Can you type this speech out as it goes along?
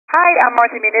I'm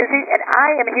Martha Munizzi, and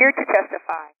I am here to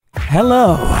testify.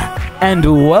 Hello,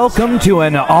 and welcome to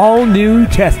an all-new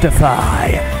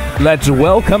Testify. Let's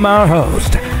welcome our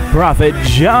host, Prophet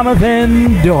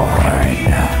Jonathan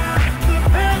Dorn.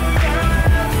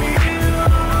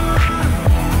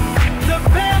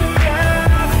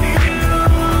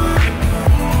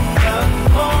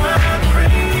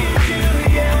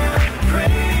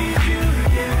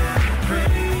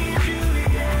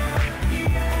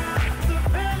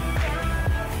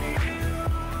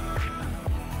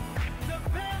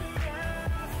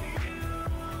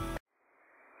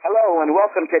 Hello and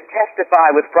welcome to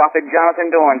Testify with Prophet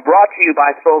Jonathan Dorn, brought to you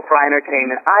by Soul Fry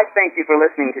Entertainment. I thank you for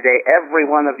listening today, every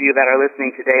one of you that are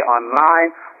listening today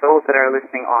online, those that are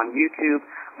listening on YouTube.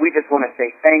 We just want to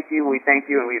say thank you. We thank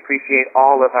you and we appreciate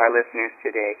all of our listeners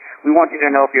today. We want you to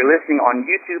know if you're listening on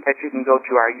YouTube that you can go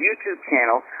to our YouTube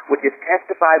channel, which is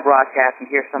Testify Broadcast, and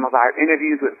hear some of our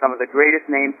interviews with some of the greatest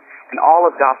names in all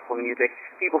of gospel music,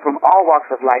 people from all walks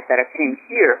of life that have came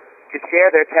here to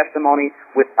share their testimony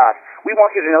with us. We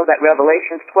want you to know that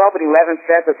Revelations 12 and 11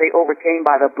 says that they overcame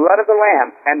by the blood of the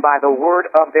Lamb and by the word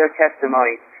of their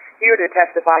testimony. Here to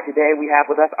testify today, we have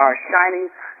with us our shining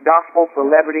gospel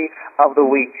celebrity of the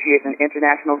week. She is an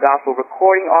international gospel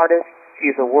recording artist.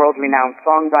 She is a world-renowned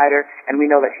songwriter, and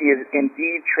we know that she is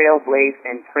indeed trailblazed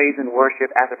in praise and worship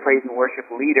as a praise and worship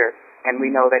leader. And we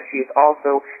know that she has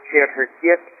also shared her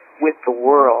gift with the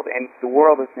world, and the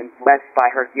world has been blessed by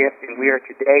her gift, and we are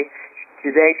today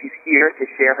she's here to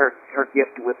share her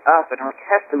gift with us and her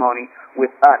testimony with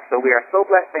us. So we are so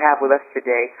blessed to have with us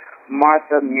today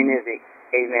Martha Munizzi.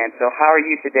 Amen. So how are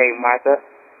you today, Martha?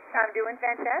 I'm doing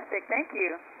fantastic. Thank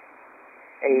you.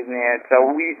 Amen. So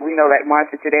we know that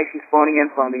Martha today, she's phoning in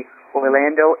from the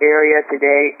Orlando area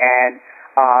today, and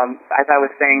as I was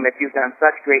saying, that you've done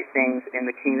such great things in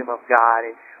the kingdom of God,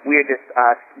 and we are just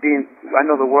I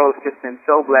know the world has just been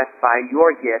so blessed by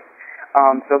your gift.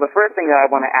 So the first thing that I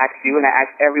want to ask you, and I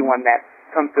ask everyone that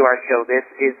comes to our show this,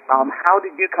 is how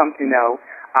did you come to know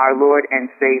our Lord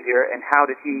and Savior, and how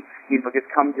did He, just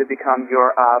come to become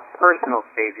your personal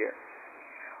Savior?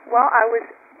 Well, I was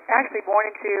actually born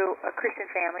into a Christian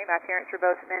family. My parents were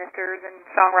both ministers and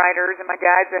songwriters, and my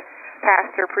dad's a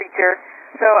pastor, preacher.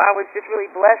 So I was just really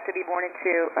blessed to be born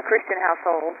into a Christian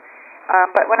household.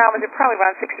 But when I was probably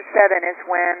around 6 or 7 is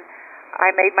when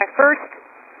I made my first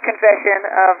confession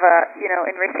of,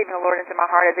 in receiving the Lord into my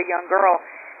heart as a young girl.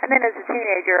 And then as a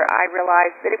teenager, I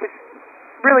realized that it was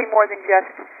really more than just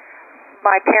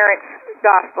my parents'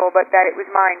 gospel, but that it was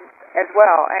mine as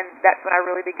well. And that's when I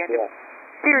really began to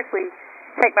seriously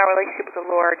take my relationship with the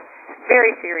Lord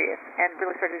very serious and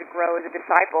really started to grow as a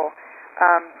disciple,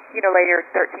 later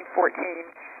 13, 14.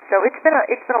 So it's been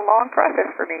a long process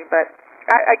for me, but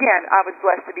I was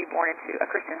blessed to be born into a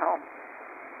Christian home.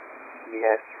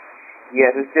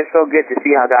 Yes, it's just so good to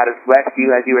see how God has blessed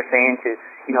you, as you were saying, to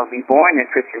be born in a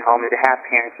Christian home and to have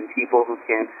parents and people who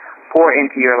can pour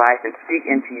into your life and speak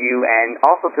into you, and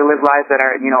also to live lives that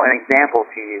are, an example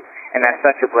to you. And that's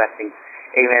such a blessing.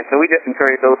 Amen. So we just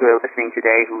encourage those who are listening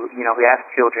today who have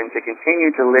children to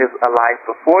continue to live a life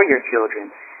before your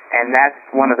children. And that's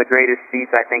one of the greatest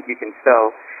seeds I think you can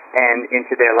sow and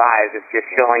into their lives. It's just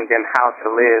showing them how to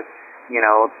live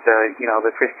the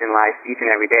Christian life each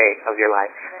and every day of your life.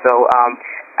 So,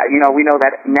 we know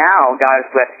that now God has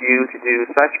blessed you to do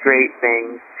such great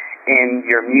things in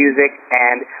your music,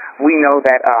 and we know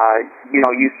that,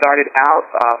 you started out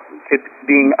to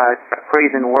being a praise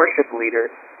and worship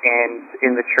leader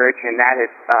in the church, and that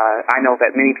is, I know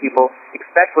that many people,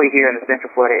 especially here in the Central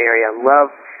Florida area,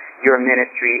 love your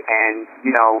ministry, and,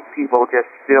 people just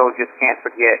can't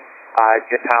forget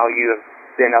just how you have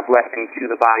been a blessing to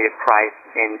the body of Christ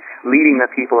in leading the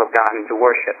people of God into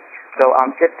worship. So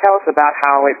just tell us about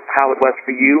how it was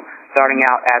for you starting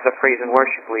out as a praise and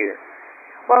worship leader.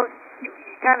 Well, you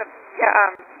kind of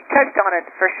touched on it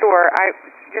for sure. I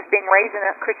just being raised in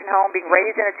a Christian home, being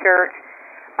raised in a church,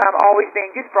 always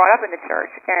being just brought up in the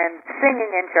church and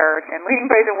singing in church and leading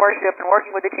praise and worship and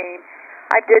working with the team.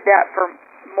 I did that for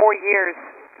more years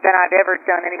than I've ever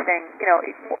done anything,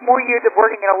 more years of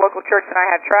working in a local church than I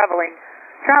have traveled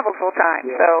full time.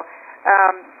 Yeah. So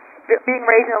being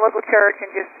raised in a local church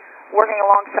and just working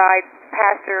alongside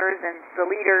pastors and the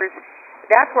leaders,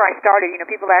 that's where I started.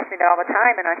 People ask me that all the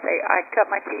time, and I say I cut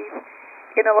my teeth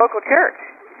in a local church.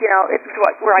 It's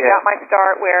where I got my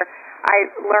start, where I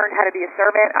learned how to be a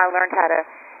servant. I learned how to,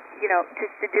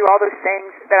 to do all those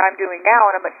things that I'm doing now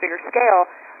on a much bigger scale.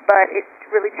 But it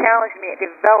really challenged me. It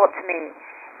developed me,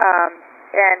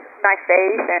 and my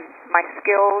faith and my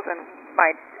skills and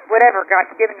my whatever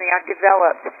God's given me, I've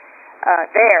developed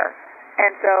there.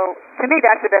 And so, to me,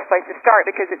 that's the best place to start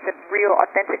because it's a real,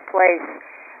 authentic place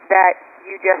that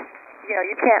you just,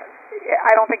 you can't,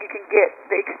 I don't think you can get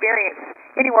the experience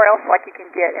anywhere else like you can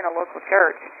get in a local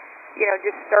church.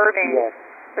 Just serving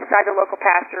beside the local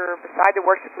pastor, beside the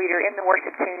worship leader, in the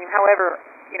worship team, however,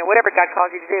 whatever God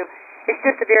calls you to do. It's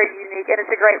just a very unique, and it's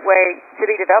a great way to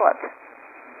be developed.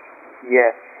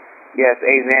 Yes,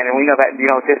 amen. And we know that,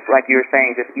 just like you were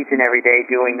saying, just each and every day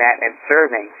doing that and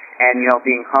serving and,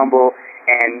 being humble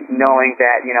and knowing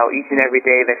that, each and every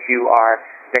day that you are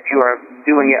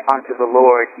doing it unto the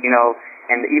Lord,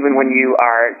 and even when you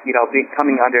are,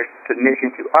 coming under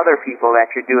submission to other people,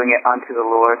 that you're doing it unto the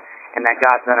Lord, and that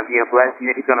God's going to be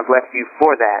He's going to bless you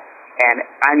for that. And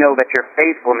I know that your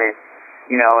faithfulness,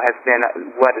 has been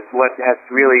what has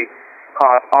really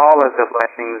caused all of the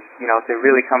blessings, to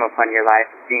really come upon your life,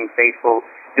 being faithful,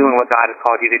 doing what God has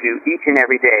called you to do each and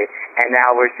every day. And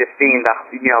now we're just seeing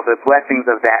the blessings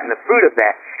of that and the fruit of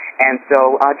that. And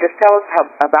so just tell us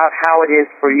about how it is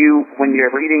for you when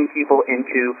you're leading people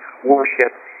into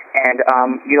worship and,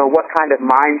 what kind of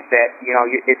mindset,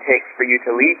 it takes for you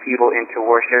to lead people into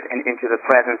worship and into the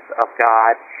presence of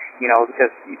God,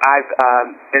 because I've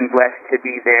been blessed to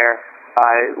be there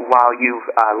while you've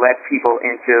led people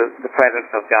into the presence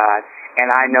of God. And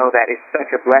I know that it's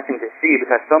such a blessing to see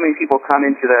because so many people come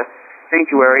into the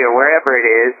sanctuary or wherever it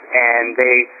is and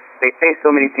they face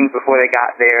so many things before they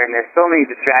got there, and there's so many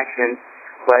distractions,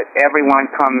 but everyone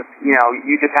comes,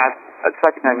 you just have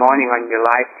such an anointing on your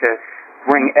life to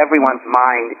bring everyone's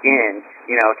mind in,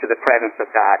 to the presence of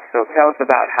God. So tell us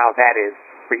about how that is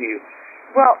for you.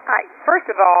 Well, first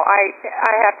of all, I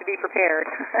have to be prepared.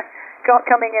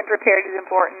 Coming in prepared is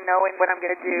important, knowing what I'm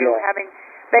going to do, having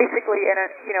basically what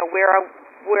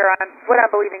I'm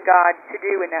believing God to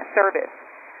do in that service.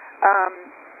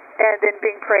 And then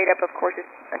being prayed up, of course, is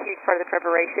a huge part of the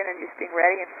preparation, and just being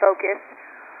ready and focused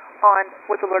on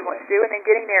what the Lord wants to do, and then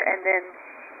getting there and then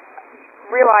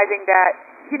realizing that,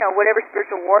 whatever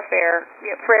spiritual warfare,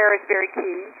 prayer is very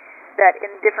key, that in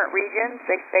different regions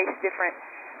they face different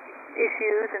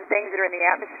issues and things that are in the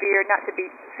atmosphere, not to be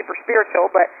super spiritual,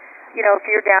 but, if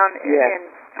you're down in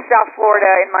South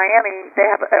Florida, in Miami,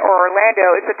 or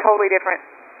Orlando, it's a totally different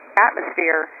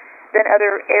atmosphere than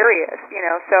other areas,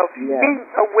 so being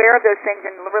aware of those things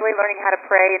and really learning how to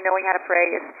pray and knowing how to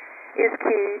pray is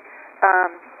key,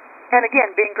 and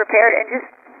again, being prepared and just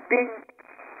being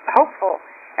hopeful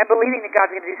and believing that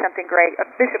God's going to do something great.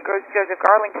 Bishop Joseph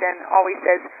Garlington always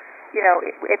says,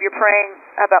 if you're praying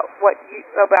about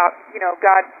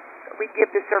God, we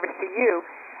give this service to you,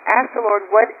 ask the Lord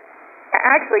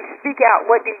actually speak out,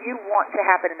 what do you want to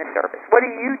happen in the service? What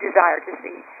do you desire to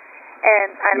see?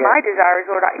 And my desire is,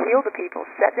 Lord, heal the people,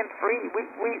 set them free.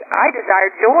 I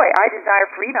desire joy. I desire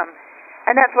freedom.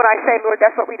 And that's what I say, Lord,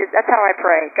 that's how I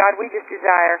pray. God, we just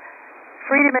desire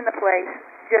freedom in the place,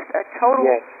 just a total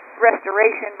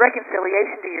restoration,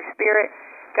 reconciliation to your spirit.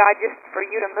 God, just for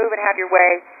you to move and have your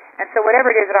way. And so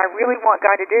whatever it is that I really want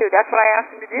God to do, that's what I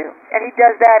ask him to do. And he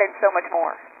does that and so much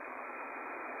more.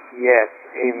 Yes,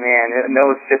 amen.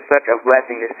 No, it's just such a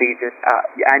blessing to see.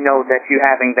 I know that you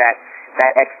having that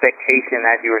expectation,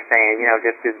 as you were saying,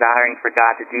 just desiring for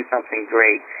God to do something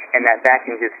great, and that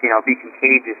can just, be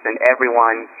contagious, and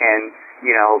everyone can,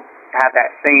 have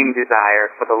that same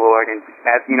desire for the Lord, and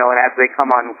as they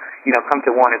come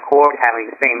to one accord,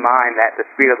 having the same mind, that the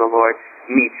Spirit of the Lord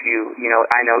meets you.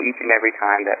 I know each and every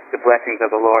time that the blessings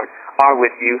of the Lord are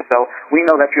with you. So we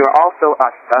know that you're also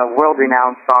a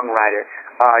world-renowned songwriter.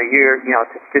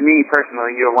 To me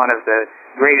personally, you're one of the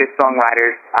greatest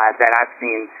songwriters that I've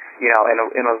seen,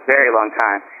 in a very long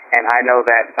time. And I know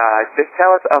that, just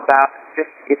tell us about,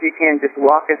 if you can, just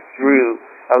walk us through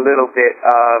a little bit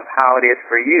of how it is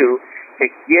for you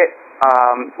to get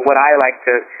what I like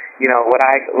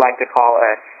to call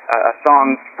a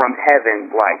song from heaven,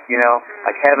 like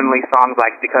heavenly songs,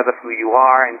 like Because of Who You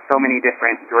Are, and so many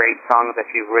different great songs that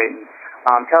you've written.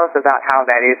 Tell us about how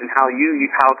that is and how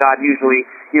God usually,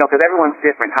 because everyone's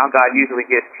different, how God usually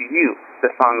gives to you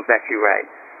the songs that you write.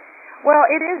 Well,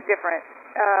 it is different.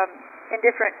 In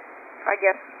different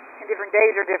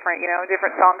days are different,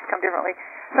 different songs come differently.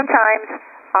 Sometimes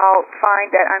I'll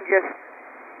find that I'm just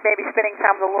maybe spending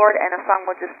time with the Lord, and a song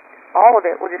all of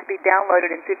it will just be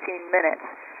downloaded in 15 minutes.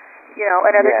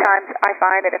 And other times I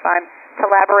find that if I'm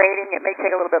collaborating, it may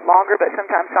take a little bit longer, but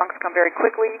sometimes songs come very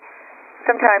quickly.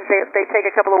 Sometimes they take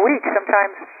a couple of weeks.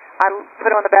 Sometimes I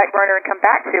put them on the back burner and come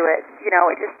back to it.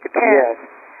 It just depends.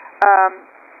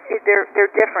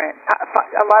 They're different.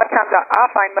 A lot of times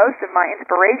I'll find most of my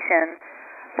inspiration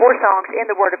for songs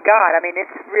in the Word of God. I mean,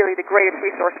 it's really the greatest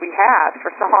resource we have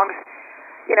for songs.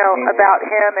 about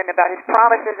Him and about His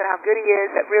promises and how good He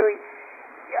is, that really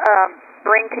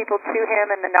bring people to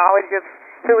Him and the knowledge of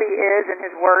who He is and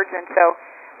His words. And so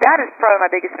that is probably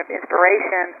my biggest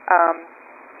inspiration,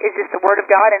 is just the Word of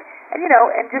God,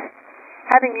 and just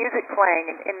having music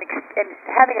playing and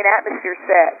having an atmosphere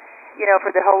set,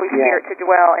 for the Holy Spirit to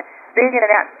dwell, and being in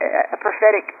a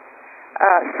prophetic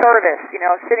service,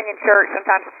 sitting in church.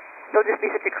 Sometimes there'll just be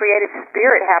such a creative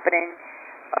spirit happening,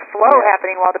 a flow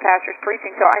happening while the pastor's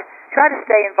preaching. So I try to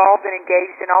stay involved and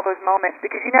engaged in all those moments,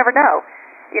 because you never know.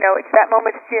 It's that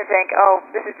moment that you think, oh,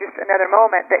 this is just another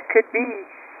moment, that could be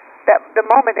that the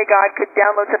moment that God could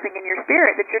download something in your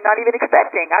spirit that you're not even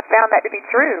expecting. I found that to be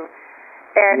true.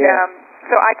 And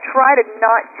so I try to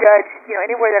not judge,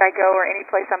 anywhere that I go or any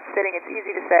place I'm sitting. It's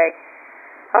easy to say,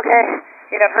 okay,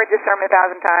 I've heard this sermon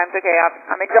 1,000 times. Okay,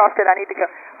 I'm exhausted. I need to go.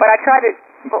 But I try to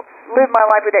live my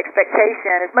life with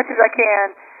expectation as much as I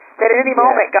can, that at any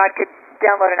moment God could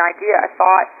download an idea, a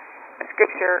thought, a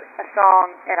scripture, a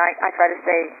song, and I try to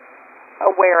stay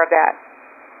aware of that.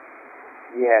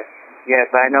 Yes,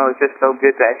 I know it's just so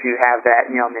good that you have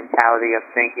that, mentality of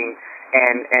thinking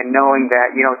and knowing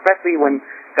that, especially when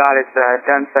God has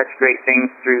done such great things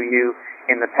through you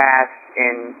in the past,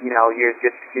 and, you're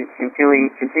just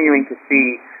continuing to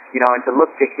see, and to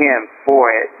look to Him for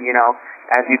it,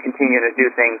 as you continue to do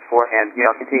things for Him,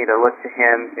 continue to look to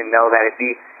Him and know that if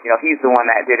He's the one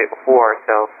that did it before.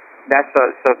 So that's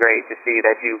so great to see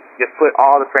that you just put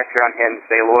all the pressure on Him to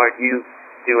say, Lord, you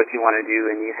do what you want to do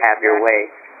and you have your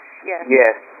way.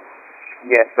 Yes.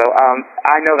 So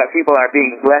I know that people are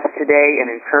being blessed today and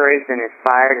encouraged and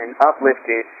inspired and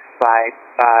uplifted by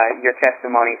your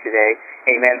testimony today.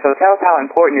 Amen. So tell us how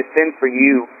important it's been for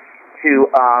you to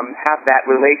have that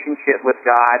relationship with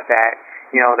God that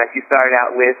that you started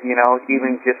out with,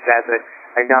 even just as a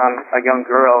young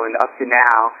girl and up to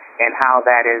now, and how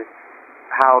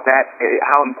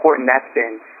important that's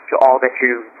been to all that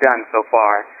you've done so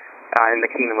far in the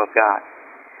kingdom of God.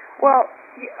 Well,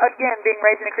 again, being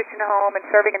raised in a Christian home and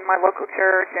serving in my local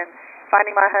church and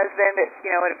finding my husband at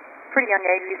a pretty young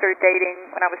age. We started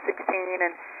dating when I was 16,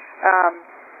 and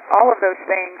all of those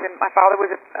things. And my father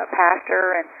was a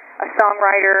pastor and a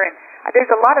songwriter, and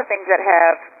there's a lot of things that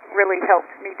have really helped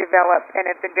me develop and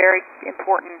have been very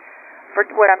important for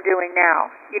what I'm doing now,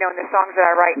 and the songs that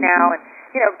I write now, and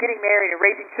getting married and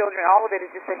raising children. All of it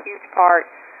is just a huge part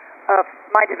of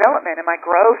my development and my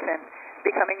growth and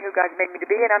becoming who God's made me to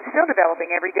be, and I'm still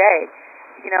developing every day,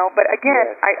 but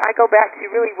again, I go back to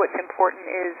really what's important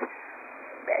is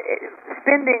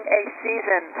spending a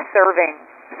season serving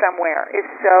somewhere is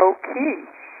so key,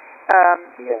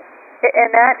 and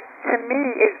that to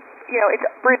me is, it's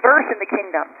reverse in the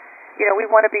kingdom. We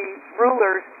want to be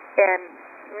rulers and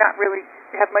not really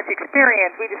have much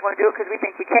experience. We just want to do it because we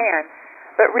think we can,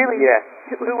 but really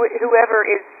whoever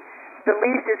is the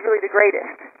least is really the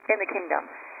greatest in the kingdom.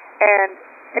 And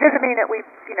it doesn't mean that we,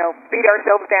 beat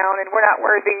ourselves down and we're not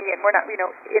worthy and we're not,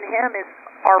 in Him is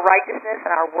our righteousness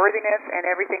and our worthiness, and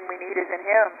everything we need is in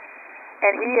Him.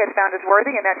 And He has found us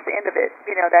worthy, and that's the end of it.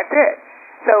 That's it.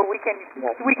 So we can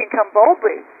come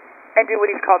boldly and do what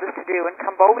He's called us to do, and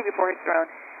come boldly before His throne.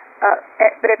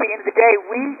 But at the end of the day,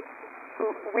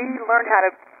 we learn how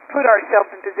to put ourselves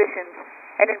in positions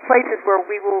and in places where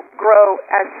we will grow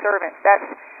as servants.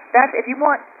 That's if you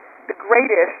want the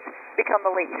greatest, become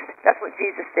the least. That's what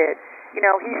Jesus did.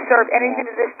 He served, and even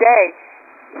to this day,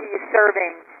 He is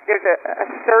serving. There's a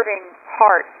serving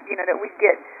heart, that we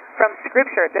get from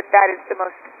Scripture. That is the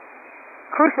most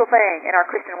crucial thing in our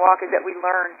Christian walk, is that we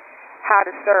learn how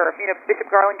to serve. Bishop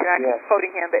Garlington, I keep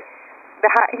quoting him, but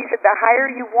he said, the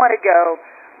higher you want to go,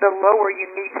 the lower you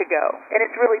need to go. And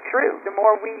it's really true. The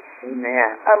more we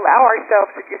allow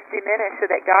ourselves to just diminish so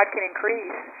that God can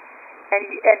increase,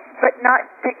 but not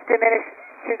diminish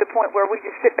to the point where we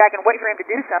just sit back and wait for Him to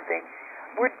do something,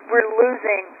 we're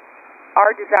losing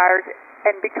our desires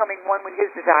and becoming one with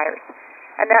His desires.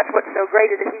 And that's what's so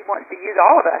great, is that He wants to use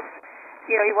all of us.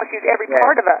 He wants to use every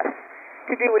part of us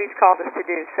to do what He's called us to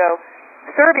do. So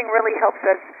serving really helps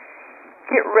us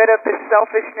get rid of the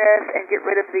selfishness and get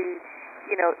rid of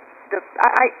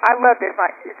I love this.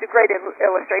 It's a great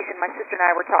illustration. My sister and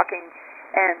I were talking,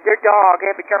 and their dog, they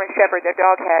have a German Shepherd, their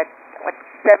dog had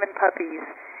 7 puppies,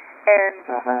 and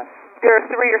they're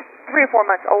 3 or 4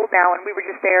 months old now, and we were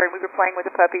just there, and we were playing with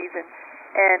the puppies, and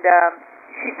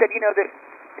she said, that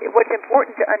what's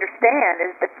important to understand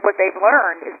is that what they've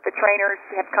learned is the trainers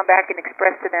have come back and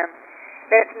expressed to them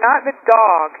that it's not the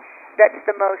dog that's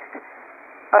the most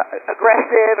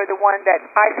aggressive, or the one that's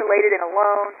isolated and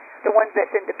alone, the one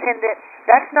that's independent.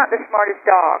 That's not the smartest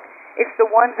dog. It's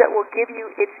the ones that will give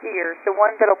you its ears, the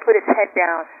ones that will put its head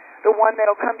down, the one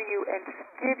that'll come to you and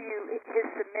give you his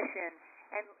submission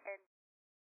and